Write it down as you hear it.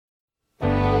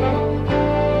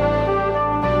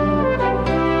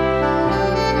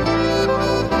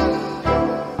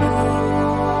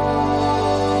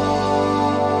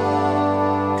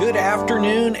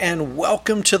and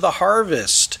welcome to the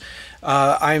Harvest.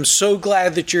 I'm so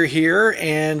glad that you're here,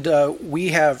 and we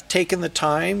have taken the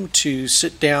time to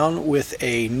sit down with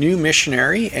a new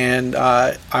missionary, and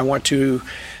I want to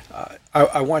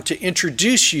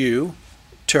introduce you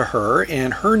to her,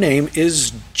 and her name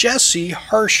is Jessie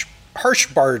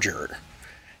Harshbarger.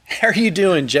 How are you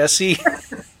doing, Jessie?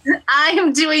 I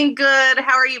am doing good.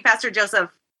 How are you, Pastor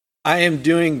Joseph? I am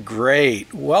doing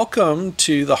great. Welcome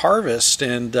to the Harvest,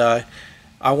 and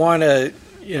I want to,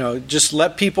 just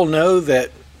let people know that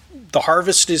the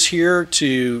Harvest is here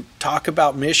to talk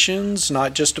about missions,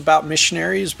 not just about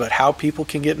missionaries, but how people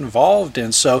can get involved.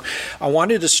 And so I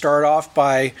wanted to start off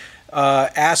by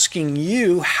asking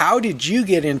you, how did you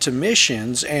get into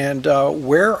missions, and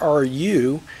where are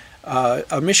you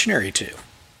a missionary to?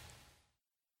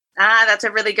 That's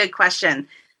a really good question.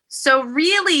 So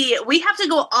really, we have to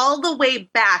go all the way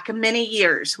back many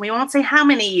years. We won't say how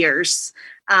many years,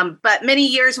 but many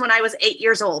years when I was 8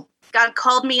 years old. God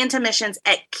called me into missions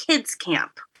at kids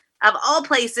camp. Of all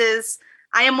places,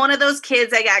 I am one of those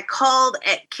kids that got called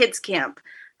at kids camp.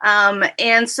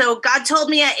 And so God told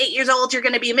me at 8 years old, you're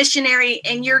going to be a missionary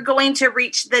and you're going to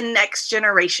reach the next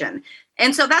generation.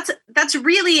 And so that's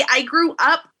really, I grew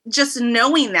up just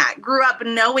knowing that,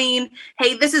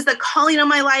 hey, this is the calling of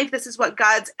my life. This is what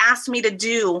God's asked me to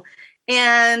do.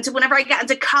 And whenever I got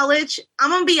into college,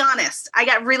 I'm going to be honest, I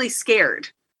got really scared.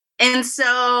 And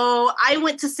so I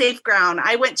went to Safe Ground.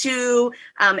 I went to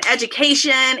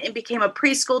education and became a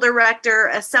preschool director,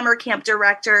 a summer camp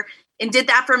director, and did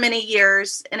that for many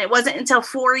years. And it wasn't until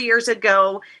 4 years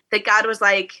ago that God was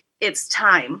like, it's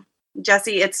time,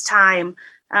 Jessie, it's time.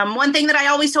 One thing that I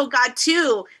always told God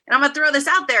too, and I'm going to throw this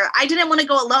out there, I didn't want to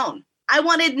go alone. I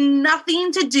wanted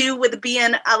nothing to do with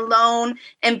being alone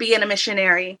and being a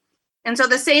missionary. And so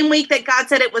the same week that God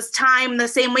said it was time, the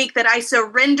same week that I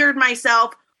surrendered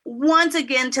myself once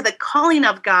again to the calling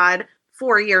of God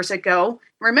 4 years ago.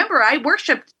 Remember, I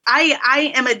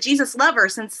am a Jesus lover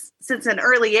since an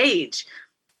early age,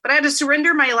 but I had to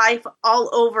surrender my life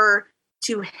all over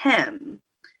to Him.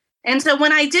 And so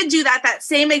when I did do that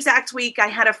same exact week, I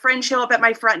had a friend show up at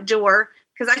my front door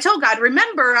because I told God,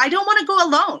 remember, I don't want to go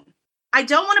alone. I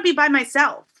don't want to be by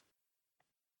myself.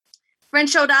 Friend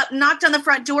showed up, knocked on the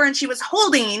front door, and she was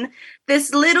holding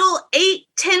this little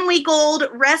 10-week-old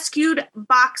rescued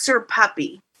boxer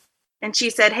puppy. And she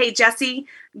said, hey, Jessie,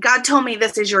 God told me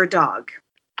this is your dog.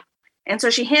 And so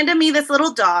she handed me this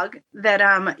little dog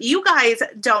that you guys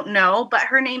don't know, but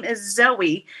her name is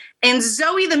Zoe. And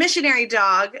Zoe, the missionary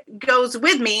dog, goes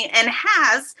with me and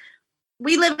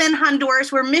we live in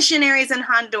Honduras. We're missionaries in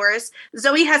Honduras.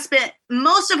 Zoe has spent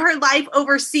most of her life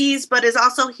overseas, but is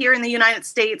also here in the United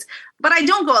States. But I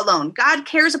don't go alone. God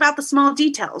cares about the small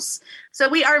details. So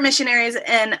we are missionaries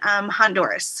in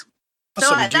Honduras.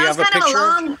 Awesome. So do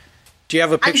you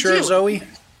have a picture of Zoe?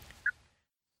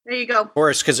 There you go. Of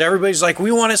course, because everybody's like,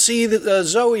 we want to see the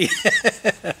Zoe.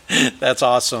 That's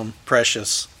awesome.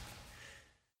 Precious.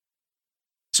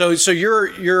 So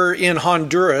you're in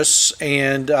Honduras,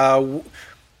 and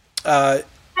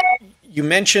you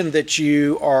mentioned that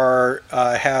you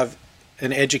have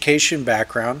an education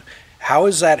background. How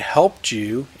has that helped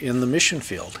you in the mission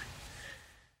field?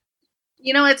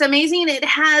 It's amazing. It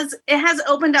has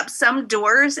opened up some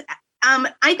doors.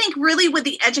 I think really with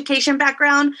the education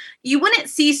background, you wouldn't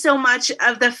see so much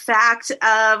of the fact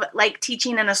of like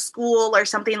teaching in a school or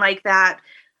something like that.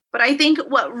 But I think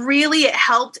what really it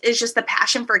helped is just the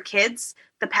passion for kids,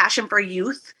 the passion for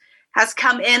youth has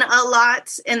come in a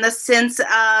lot in the sense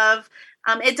of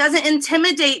it doesn't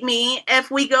intimidate me if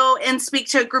we go and speak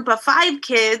to a group of 5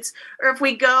 kids or if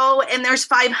we go and there's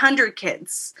 500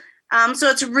 kids. So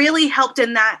it's really helped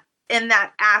in that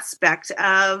aspect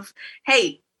of,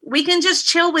 hey, we can just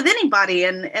chill with anybody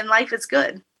and life is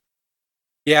good.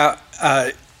 Yeah.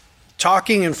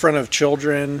 Talking in front of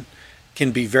children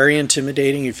can be very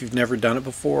intimidating if you've never done it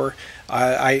before.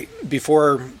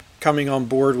 Before coming on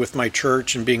board with my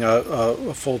church and being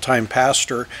a full-time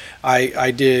pastor,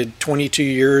 I did 22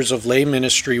 years of lay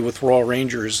ministry with Royal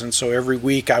Rangers. And so every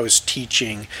week I was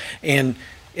teaching. And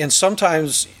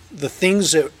sometimes the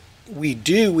things that we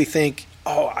do, we think,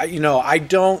 I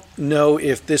don't know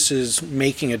if this is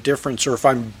making a difference or if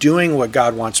I'm doing what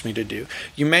God wants me to do.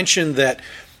 You mentioned that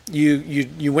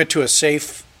you went to a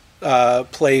safe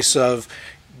place of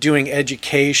doing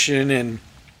education and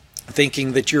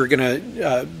thinking that you're going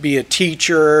to be a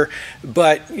teacher,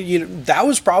 but that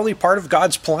was probably part of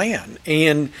God's plan.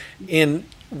 And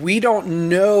we don't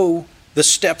know the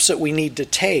steps that we need to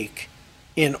take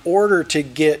in order to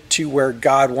get to where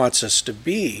God wants us to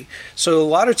be. So a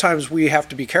lot of times we have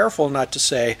to be careful not to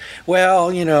say,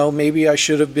 well, maybe I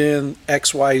should have been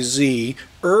XYZ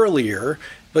earlier,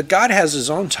 but God has his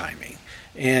own timing,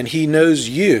 and he knows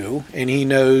you, and he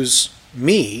knows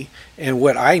me and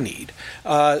what I need.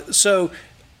 So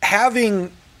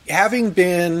having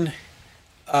been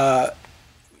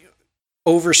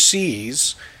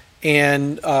overseas,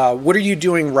 and what are you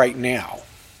doing right now?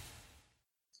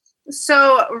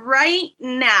 So right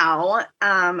now,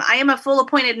 I am a full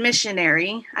appointed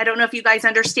missionary. I don't know if you guys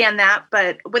understand that,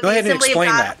 but with Go the ahead and Assembly explain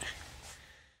of God, that.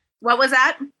 What was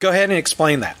that? Go ahead and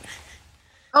explain that.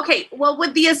 Okay, well,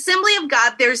 with the Assembly of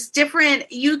God,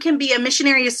 you can be a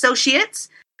missionary associate,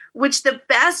 which the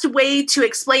best way to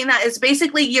explain that is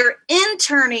basically you're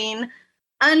interning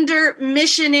under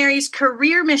missionaries,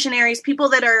 career missionaries, people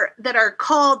that are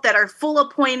called, that are full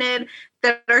appointed,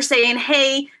 that are saying,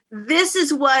 hey, this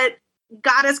is what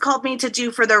God has called me to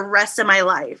do for the rest of my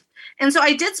life. And so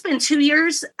I did spend 2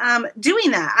 years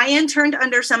doing that. I interned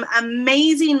under some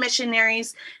amazing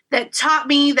missionaries that taught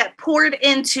me, that poured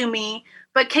into me,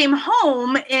 but came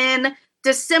home in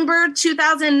December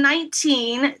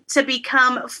 2019 to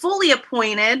become fully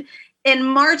appointed in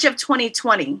March of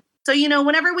 2020. So,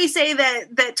 whenever we say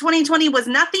that 2020 was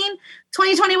nothing,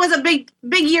 2020 was a big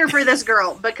year for this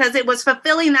girl because it was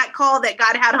fulfilling that call that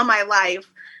God had on my life.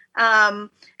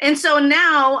 And so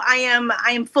now I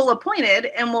am full appointed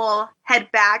and will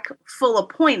head back full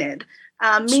appointed,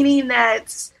 meaning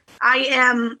that I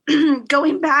am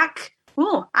going back.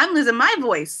 Ooh, I'm losing my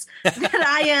voice. That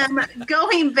I am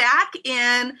going back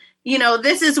and,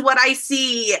 this is what I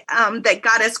see that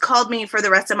God has called me for the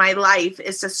rest of my life,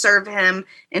 is to serve him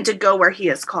and to go where he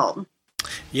has called.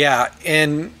 Yeah,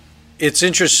 and it's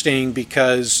interesting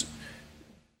because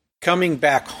coming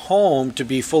back home to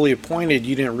be fully appointed,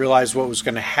 you didn't realize what was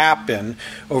going to happen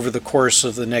over the course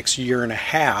of the next year and a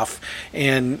half.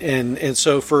 And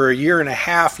so for a year and a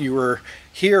half, you were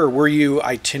here. Were you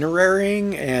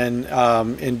itinerarying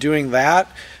and doing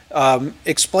that?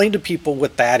 Explain to people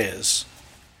what that is.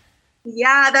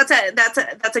 Yeah,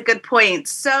 that's a good point.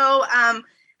 So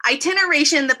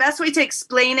itineration, the best way to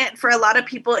explain it for a lot of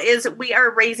people is we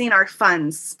are raising our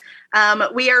funds.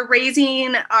 We are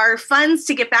raising our funds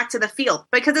to get back to the field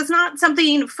because it's not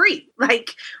something free.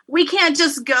 Like, we can't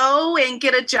just go and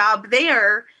get a job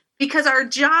there because our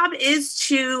job is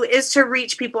to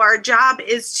reach people. Our job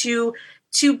is to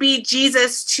be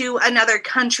Jesus to another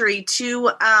country, to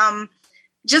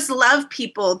just love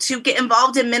people, to get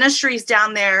involved in ministries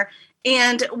down there.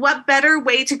 And what better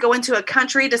way to go into a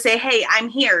country to say, hey, I'm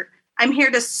here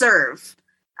to serve.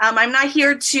 I'm not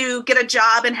here to get a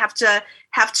job and have to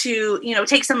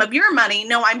take some of your money.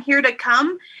 No, I'm here to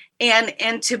come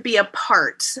and to be a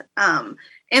part.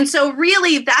 And so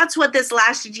really that's what this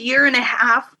last year and a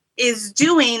half is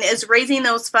doing, is raising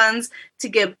those funds to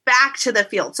give back to the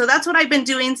field. So that's what I've been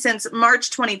doing since March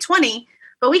 2020,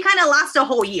 but we kind of lost a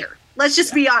whole year. Let's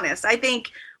just be honest. I think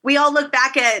we all look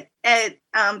back at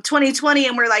 2020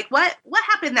 and we're like, what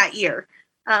happened that year?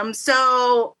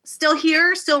 So still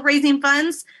here, still raising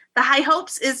funds. The high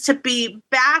hopes is to be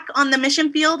back on the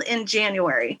mission field in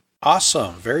January.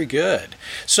 Awesome. Very good.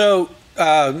 So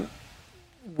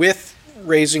with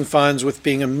raising funds, with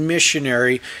being a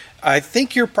missionary, I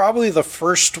think you're probably the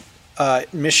first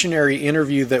missionary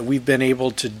interview that we've been able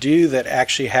to do that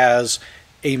actually has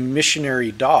a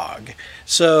missionary dog.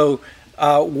 So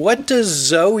what does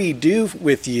Zoe do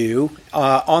with you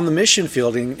on the mission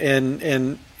field,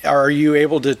 and are you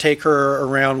able to take her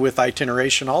around with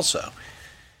itineration also?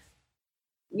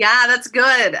 Yeah, that's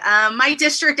good. My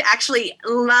district actually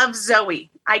loves Zoe.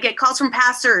 I get calls from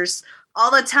pastors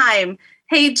all the time.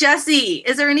 Hey, Jessie,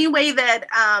 is there any way that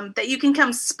that you can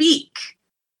come speak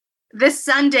this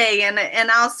Sunday?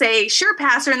 And I'll say, sure,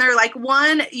 pastor. And they're like,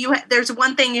 there's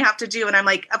one thing you have to do. And I'm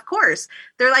like, of course.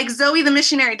 They're like, Zoe, the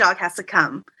missionary dog, has to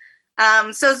come.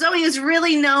 So Zoe is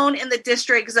really known in the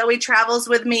district. Zoe travels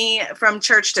with me from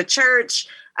church to church.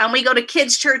 We go to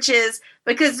kids' churches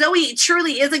because Zoe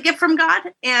truly is a gift from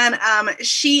God. And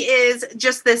she is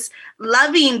just this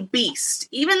loving beast.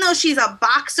 Even though she's a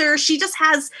boxer, she just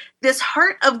has this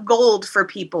heart of gold for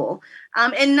people.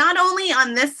 And not only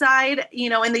on this side,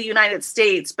 in the United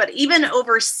States, but even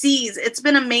overseas. It's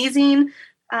been amazing.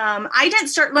 I didn't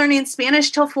start learning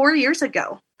Spanish till 4 years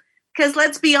ago. Because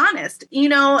let's be honest,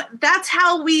 that's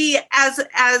how we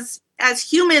as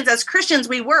humans, as Christians,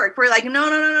 we work. We're like, no,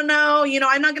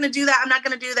 I'm not going to do that. I'm not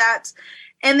going to do that.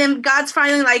 And then God's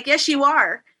finally like, yes, you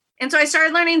are. And so I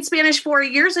started learning Spanish 4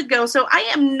 years ago. So I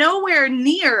am nowhere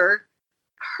near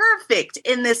perfect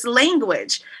in this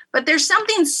language, but there's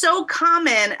something so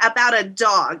common about a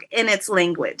dog in its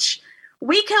language.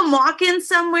 We can walk in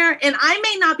somewhere and I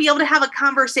may not be able to have a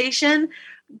conversation,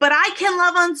 but I can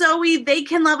love on Zoe, they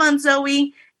can love on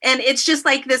Zoe, and it's just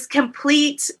like this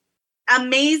complete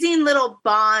amazing little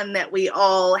bond that we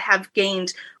all have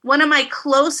gained. One of my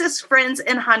closest friends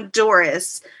in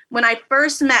Honduras, when I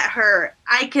first met her,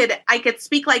 I could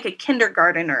speak like a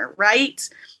kindergartner, right?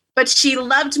 But she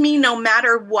loved me no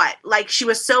matter what. Like, she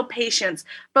was so patient.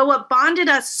 But what bonded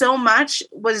us so much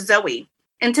was Zoe.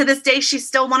 And to this day, she's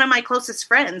still one of my closest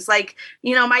friends. Like,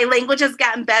 my language has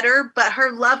gotten better, but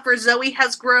her love for Zoe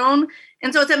has grown.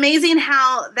 And so it's amazing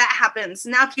how that happens.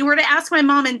 Now, if you were to ask my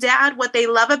mom and dad what they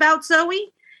love about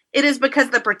Zoe, it is because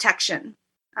of the protection.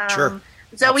 Sure.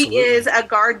 Zoe Absolutely. is a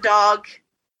guard dog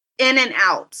in and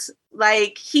out.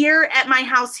 Like, here at my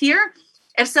house here,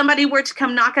 if somebody were to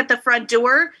come knock at the front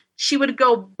door, she would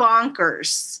go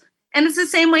bonkers. And it's the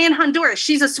same way in Honduras.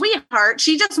 She's a sweetheart.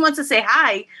 She just wants to say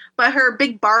hi, but her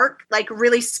big bark like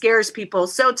really scares people.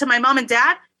 So to my mom and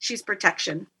dad, she's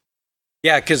protection.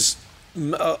 Yeah, because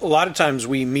a lot of times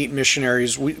we meet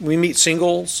missionaries, we meet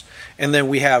singles, and then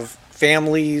we have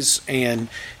families, and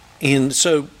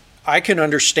so I can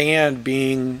understand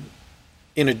being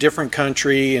in a different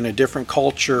country, in a different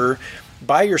culture,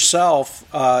 by yourself.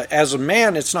 As a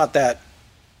man, it's not that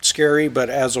scary, but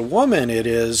as a woman, it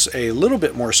is a little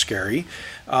bit more scary.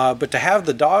 But to have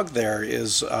the dog there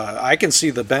is, I can see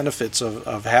the benefits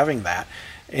of having that.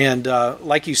 And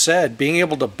like you said, being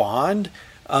able to bond,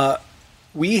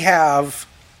 we have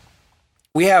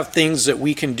things that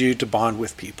we can do to bond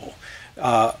with people.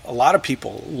 A lot of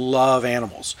people love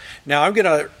animals. Now, I'm going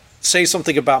to say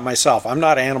something about myself. I'm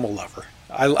not an animal lover.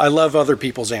 I love other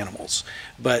people's animals,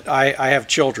 but I have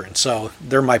children, so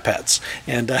they're my pets,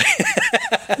 and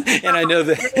and I know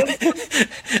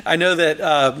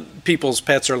that people's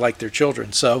pets are like their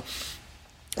children. So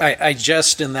I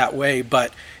jest in that way,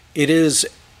 but it is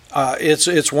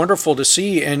it's wonderful to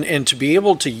see and to be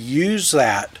able to use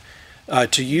that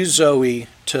to use Zoe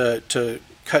to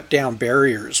cut down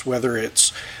barriers, whether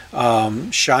it's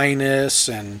shyness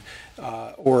and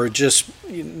or just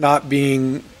not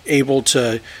being able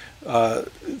to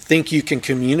think you can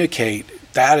communicate.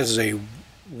 That is a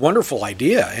wonderful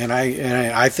idea, and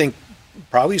I think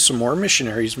probably some more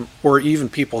missionaries or even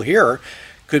people here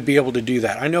could be able to do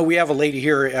that. I know we have a lady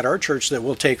here at our church that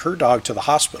will take her dog to the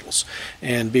hospitals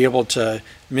and be able to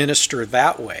minister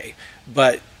that way.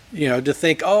 But to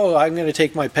think, oh, I'm going to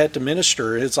take my pet to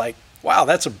minister, it's like, wow,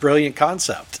 that's a brilliant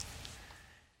concept.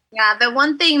 Yeah, the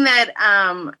one thing that,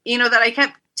 that I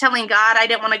kept telling God, I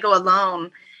didn't want to go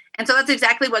alone. And so that's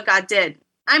exactly what God did.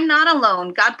 I'm not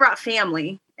alone. God brought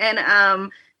family. And,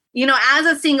 as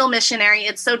a single missionary,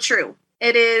 it's so true.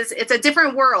 It's a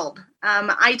different world.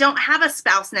 I don't have a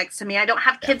spouse next to me. I don't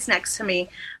have kids next to me.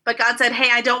 But God said, hey,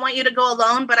 I don't want you to go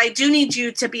alone, but I do need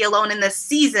you to be alone in this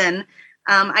season.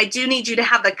 I do need you to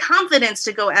have the confidence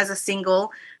to go as a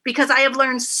single, because I have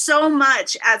learned so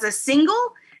much as a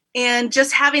single. And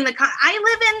just having I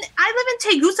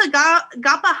live in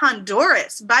Tegucigalpa,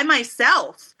 Honduras by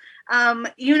myself,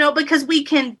 because we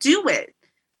can do it.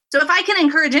 So if I can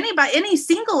encourage any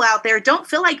single out there, don't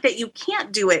feel like that you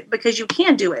can't do it, because you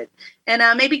can do it. And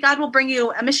maybe God will bring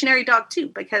you a missionary dog too,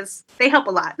 because they help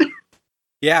a lot.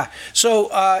 Yeah.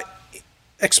 So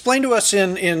explain to us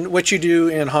in what you do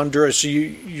in Honduras.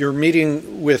 You're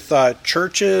meeting with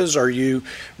churches. Are you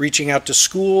reaching out to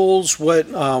schools?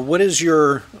 What does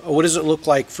it look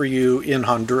like for you in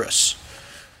Honduras?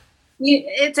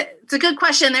 It's a good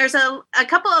question. There's a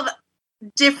couple of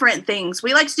different things.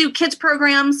 We like to do kids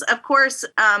programs, of course.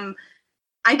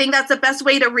 I think that's the best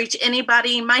way to reach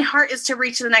anybody. My heart is to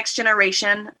reach the next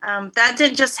generation. That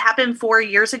didn't just happen 4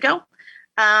 years ago.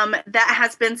 That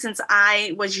has been since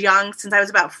I was young, since I was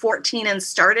about 14 and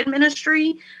started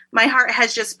ministry. My heart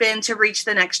has just been to reach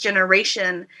the next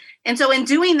generation. And so in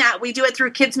doing that, we do it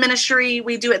through kids ministry.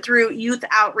 We do it through youth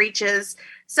outreaches.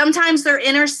 Sometimes they're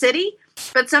inner city,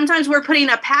 but sometimes we're putting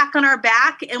a pack on our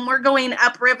back and we're going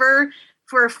upriver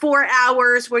for 4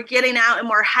 hours. We're getting out and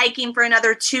we're hiking for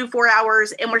another 4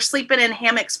 hours, and we're sleeping in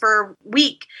hammocks for a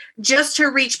week just to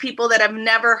reach people that have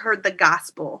never heard the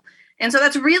gospel. And so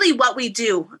that's really what we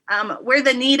do. Where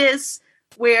the need is,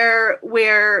 where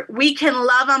we can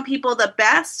love on people the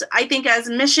best. I think as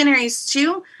missionaries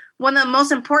too, one of the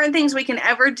most important things we can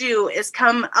ever do is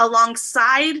come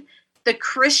alongside the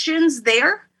Christians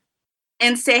there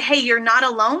and say, hey, you're not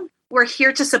alone. We're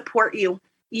here to support you.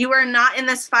 You are not in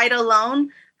this fight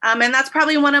alone. And that's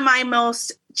probably one of my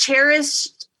most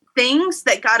cherished things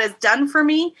that God has done for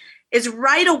me, is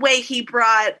right away he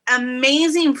brought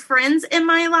amazing friends in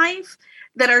my life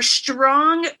that are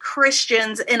strong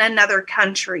Christians in another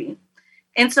country.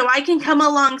 And so I can come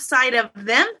alongside of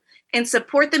them and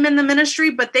support them in the ministry,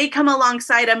 but they come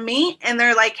alongside of me and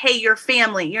they're like, hey, you're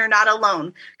family. You're not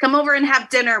alone. Come over and have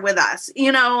dinner with us.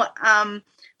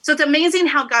 So it's amazing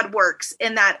how God works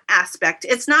in that aspect.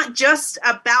 It's not just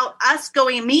about us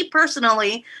me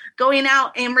personally, going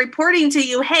out and reporting to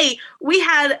you, hey, we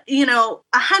had,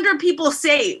 100 people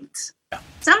saved.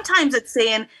 Sometimes it's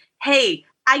saying, hey,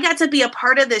 I got to be a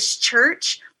part of this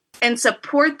church and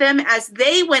support them as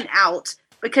they went out,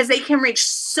 because they can reach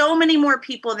so many more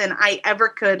people than I ever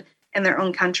could in their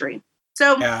own country.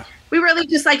 So we really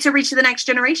just like to reach the next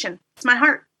generation. It's my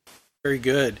heart. Very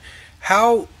good.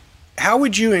 How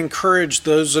would you encourage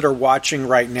those that are watching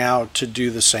right now to do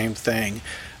the same thing?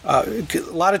 A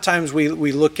lot of times we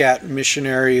look at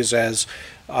missionaries as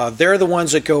they're the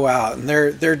ones that go out and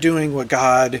they're doing what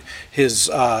God has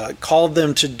called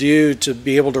them to do to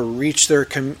be able to reach their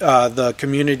the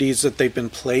communities that they've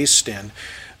been placed in.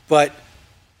 But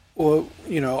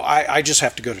I just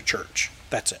have to go to church.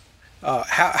 That's it.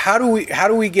 How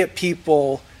do we get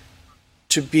people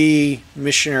to be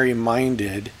missionary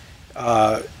minded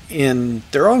in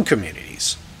their own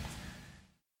communities?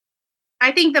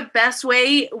 I think the best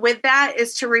way with that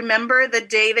is to remember the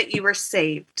day that you were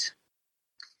saved.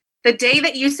 The day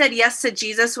that you said yes to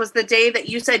Jesus was the day that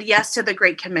you said yes to the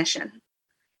Great Commission.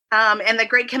 And the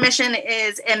Great Commission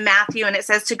is in Matthew, and it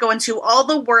says to go into all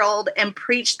the world and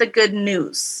preach the good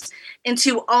news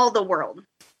into all the world.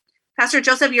 Pastor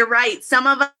Joseph, you're right. Some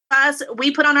of us,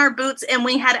 we put on our boots and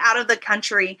we head out of the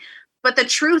country. But the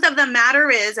truth of the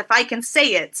matter is, if I can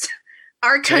say it,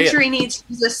 our country needs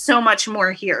Jesus so much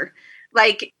more here.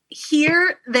 Like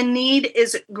here, the need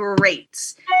is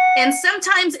great. And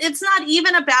sometimes it's not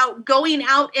even about going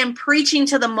out and preaching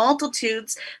to the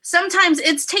multitudes. Sometimes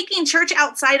it's taking church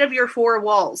outside of your four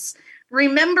walls.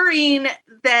 Remembering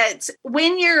that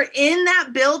when you're in that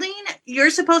building, you're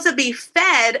supposed to be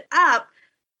fed up.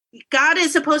 God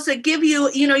is supposed to give you,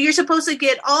 you're supposed to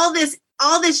get all this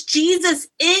Jesus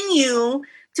in you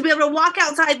to be able to walk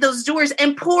outside those doors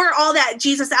and pour all that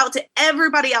Jesus out to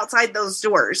everybody outside those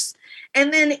doors.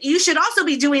 And then you should also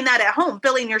be doing that at home,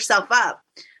 filling yourself up.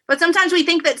 But sometimes we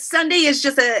think that Sunday is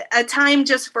just a time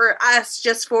just for us,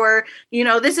 just for,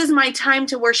 this is my time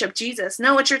to worship Jesus.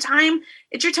 No, it's your time.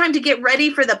 It's your time to get ready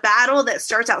for the battle that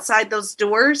starts outside those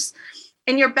doors.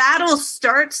 And your battle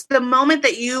starts the moment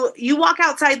that you walk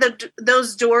outside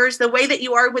those doors, the way that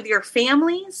you are with your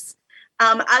families.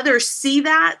 Others see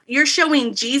that you're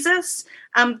showing Jesus.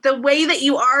 The way that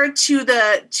you are to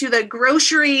the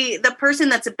grocery, the person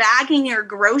that's bagging your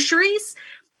groceries,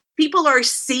 people are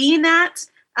seeing that.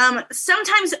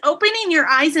 Sometimes opening your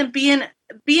eyes and being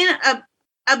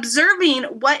observing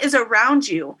what is around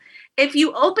you. If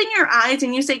you open your eyes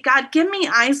and you say, God, give me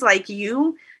eyes like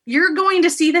you, you're going to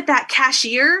see that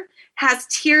cashier has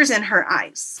tears in her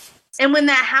eyes. And when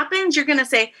that happens, you're going to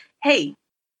say, hey,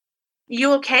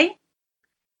 you okay?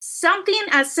 Something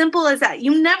as simple as that.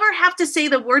 You never have to say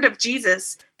the word of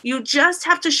Jesus. You just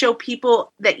have to show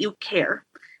people that you care.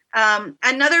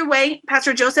 Another way,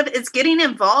 Pastor Joseph, is getting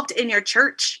involved in your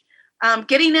church,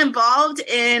 getting involved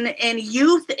in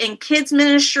youth and kids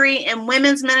ministry and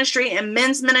women's ministry and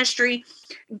men's ministry,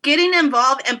 getting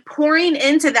involved and pouring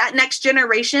into that next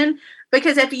generation.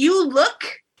 Because if you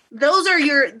look, those are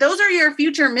your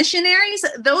future missionaries.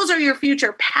 Those are your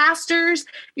future pastors,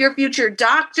 your future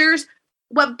doctors.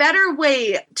 What better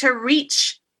way to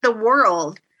reach the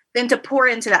world than to pour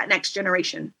into that next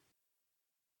generation?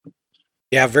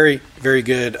 Yeah, very, very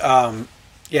good. It's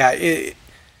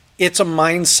a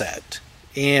mindset.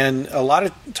 And a lot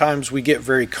of times we get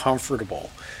very comfortable.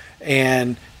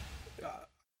 And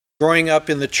growing up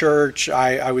in the church,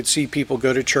 I would see people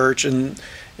go to church. And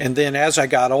then as I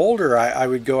got older, I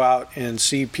would go out and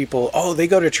see people, they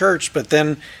go to church. But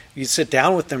then you sit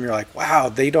down with them, you're like, wow,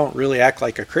 they don't really act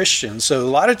like a Christian. So a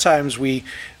lot of times we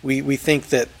think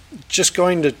that just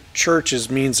going to churches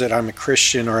means that I'm a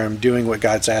Christian or I'm doing what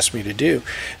God's asked me to do.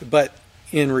 But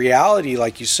in reality,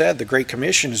 like you said, the Great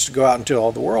Commission is to go out into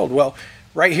all the world. Well,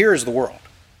 right here is the world.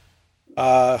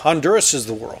 Honduras is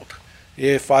the world.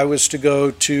 If I was to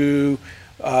go to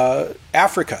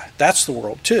Africa, that's the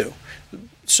world too.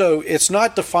 So it's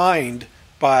not defined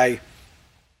by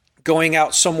going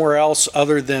out somewhere else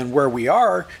other than where we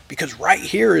are, because right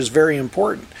here is very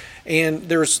important. And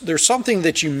there's something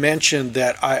that you mentioned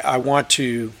that I want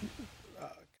to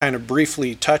kind of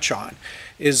briefly touch on,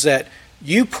 is that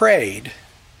you prayed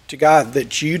to God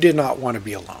that you did not want to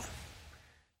be alone.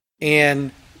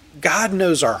 And God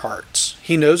knows our hearts.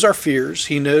 He knows our fears.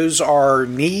 He knows our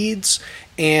needs.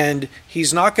 And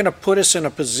he's not going to put us in a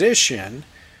position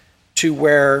to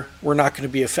where we're not going to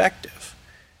be effective.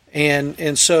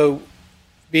 And so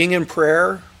being in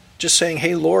prayer, just saying,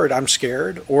 hey, Lord, I'm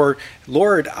scared, or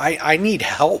Lord, I need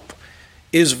help,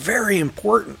 is very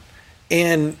important.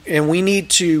 And we need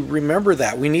to remember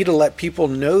that. We need to let people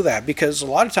know that, because a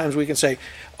lot of times we can say,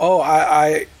 oh,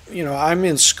 I'm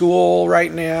in school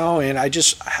right now, and I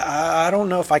don't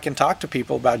know if I can talk to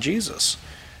people about Jesus.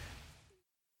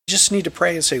 You just need to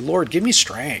pray and say, Lord, give me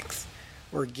strength,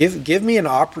 or give me an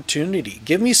opportunity.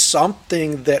 Give me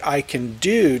something that I can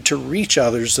do to reach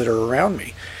others that are around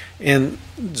me. And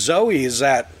Zoe is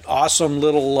that awesome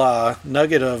little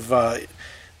nugget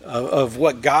of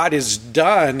what God has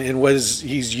done and what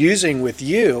he's using with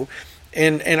you.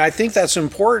 And I think that's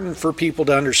important for people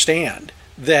to understand,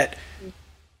 that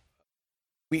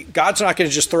God's not going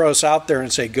to just throw us out there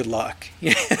and say, good luck.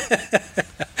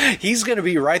 He's going to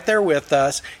be right there with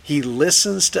us. He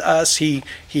listens to us. He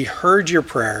heard your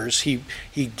prayers. He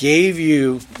gave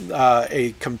you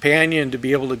a companion to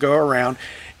be able to go around,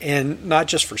 and not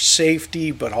just for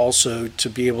safety, but also to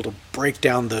be able to break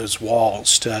down those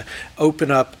walls, to open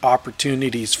up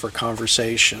opportunities for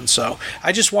conversation. So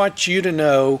I just want you to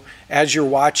know, as you're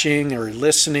watching or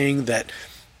listening, that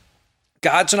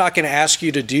God's not going to ask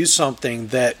you to do something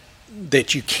that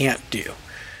you can't do.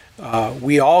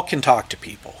 We all can talk to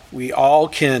people. We all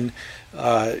can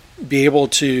be able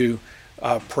to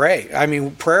pray. I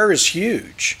mean, prayer is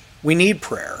huge. We need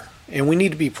prayer, and we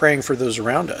need to be praying for those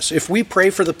around us. If we pray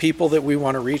for the people that we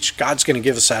want to reach, God's going to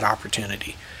give us that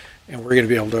opportunity, and we're going to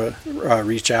be able to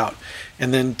reach out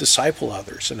and then disciple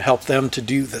others and help them to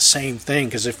do the same thing.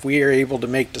 Because if we are able to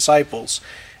make disciples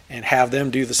and have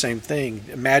them do the same thing,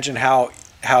 imagine how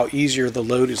easier the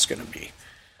load is going to be.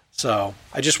 So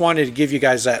I just wanted to give you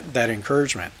guys that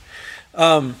encouragement.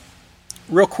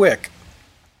 Real quick,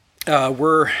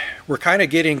 we're kind of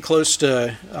getting close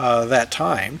to that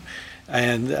time,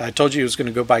 and I told you it was going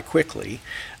to go by quickly.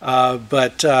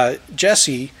 But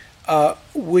Jessie,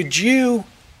 would you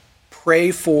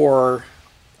pray for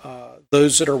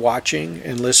those that are watching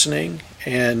and listening,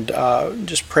 and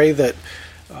just pray that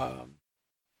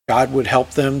God would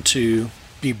help them to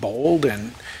be bold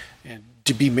and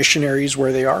to be missionaries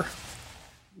where they are?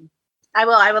 I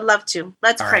will. I would love to.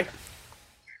 Let's pray. Right.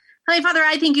 Heavenly Father,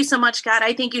 I thank you so much, God.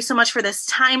 I thank you so much for this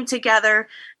time together.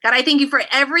 God, I thank you for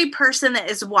every person that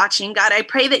is watching. God, I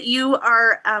pray that you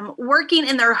are working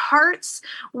in their hearts,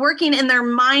 working in their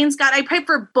minds. God, I pray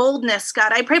for boldness.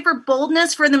 God, I pray for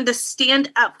boldness for them to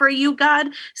stand up for you, God.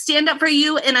 Stand up for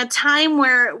you in a time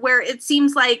where it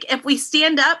seems like if we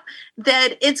stand up,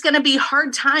 that it's going to be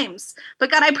hard times.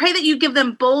 But God, I pray that you give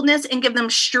them boldness and give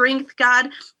them strength, God,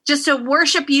 just to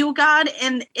worship you, God,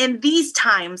 in these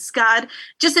times, God,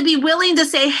 just to be willing to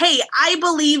say, hey, I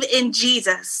believe in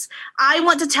Jesus. I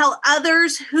want to tell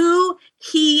others who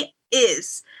he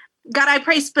is. God, I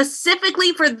pray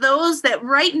specifically for those that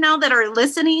right now that are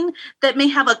listening that may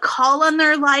have a call on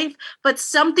their life, but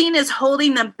something is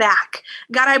holding them back.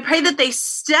 God, I pray that they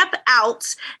step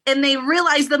out and they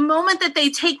realize the moment that they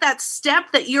take that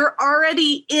step that you're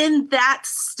already in that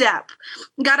step.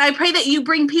 God, I pray that you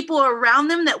bring people around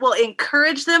them that will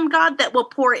encourage them, God, that will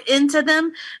pour into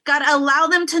them. God, allow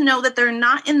them to know that they're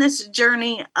not in this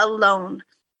journey alone.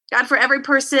 God, for every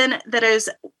person that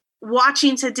is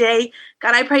watching today,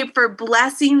 God, I pray for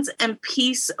blessings and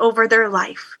peace over their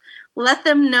life. Let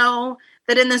them know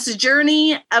that in this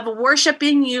journey of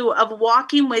worshiping you, of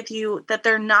walking with you, that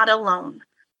they're not alone.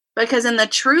 Because in the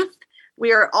truth,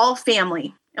 we are all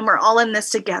family and we're all in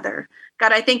this together.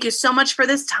 God, I thank you so much for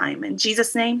this time. In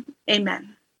Jesus' name,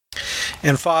 amen.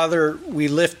 And Father, we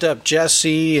lift up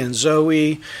Jessie and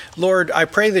Zoe. Lord, I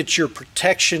pray that your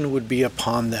protection would be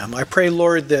upon them. I pray,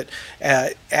 Lord, that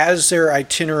as they're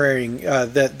itinerating,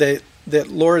 that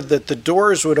Lord, that the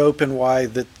doors would open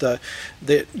wide,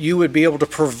 that you would be able to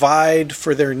provide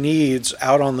for their needs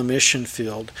out on the mission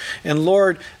field. And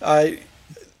Lord, I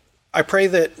pray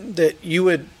that you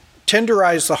would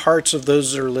tenderize the hearts of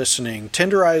those that are listening,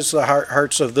 tenderize the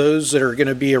hearts of those that are going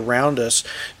to be around us,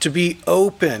 to be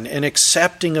open and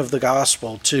accepting of the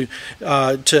gospel, to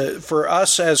for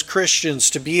us as Christians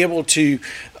to be able to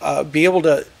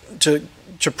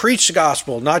preach the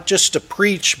gospel, not just to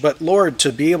preach, but Lord,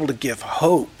 to be able to give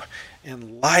hope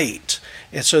and light,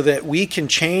 and so that we can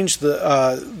change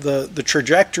the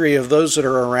trajectory of those that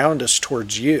are around us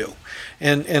towards you.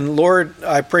 And Lord,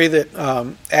 I pray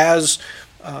that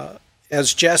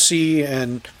as Jessie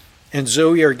and and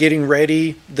Zoe are getting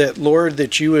ready, that, Lord,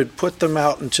 that you would put them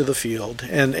out into the field,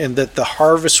 and that the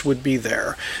harvest would be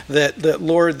there. That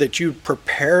Lord, that you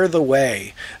prepare the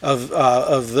way of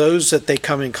those that they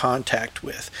come in contact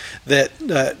with. That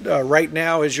right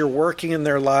now, as you're working in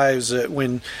their lives, that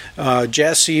when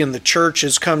Jessie and the church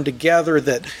has come together,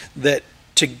 that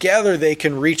together they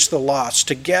can reach the lost.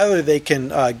 Together they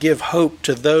can give hope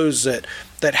to those that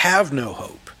have no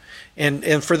hope.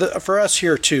 And for us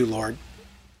here too, Lord,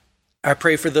 I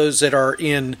pray for those that are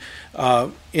in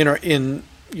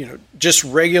just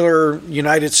regular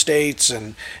United States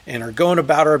and are going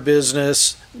about our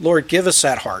business. Lord, give us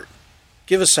that heart.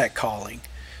 Give us that calling.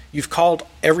 You've called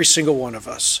every single one of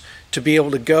us to be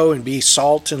able to go and be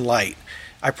salt and light.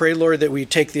 I pray, Lord, that we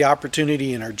take the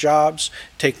opportunity in our jobs,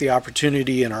 take the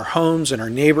opportunity in our homes, in our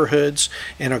neighborhoods,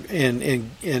 and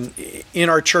in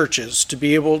our churches to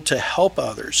be able to help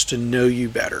others to know you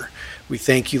better. We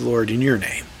thank you, Lord, in your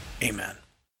name. Amen.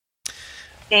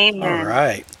 Amen. All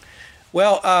right.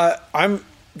 Well, I'm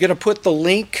going to put the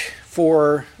link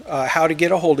for how to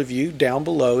get a hold of you down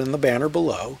below in the banner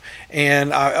below.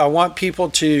 And I want people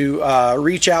to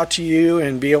reach out to you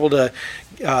and be able to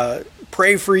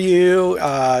pray for you,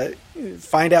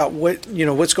 find out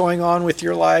what's going on with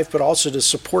your life, but also to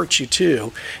support you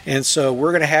too. And so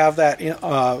we're going to have that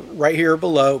right here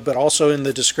below, but also in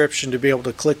the description to be able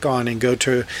to click on and go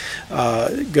to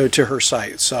her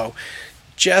site. So,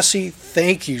 Jessie,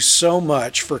 thank you so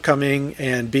much for coming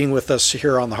and being with us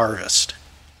here on The Harvest.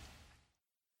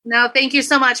 No, thank you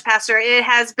so much, Pastor. It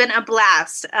has been a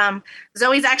blast.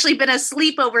 Zoe's actually been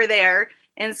asleep over there,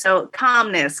 and so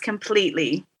calmness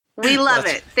completely. We love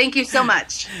it. Thank you so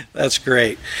much. That's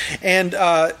great. And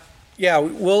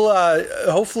we'll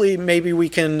hopefully maybe we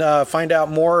can find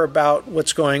out more about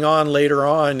what's going on later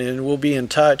on, and we'll be in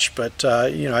touch. But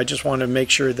I just want to make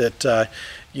sure that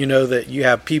that you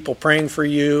have people praying for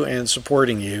you and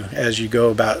supporting you as you go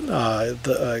about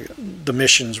the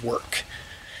missions work.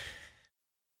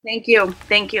 Thank you.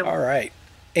 Thank you. All right.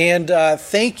 And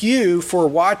thank you for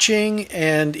watching.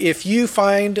 And if you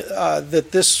find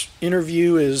that this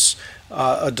interview is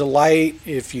a delight,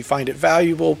 if you find it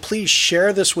valuable, please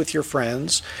share this with your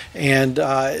friends and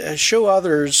show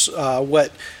others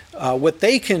what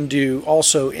they can do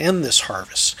also in this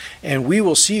harvest. And we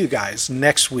will see you guys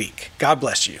next week. God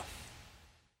bless you.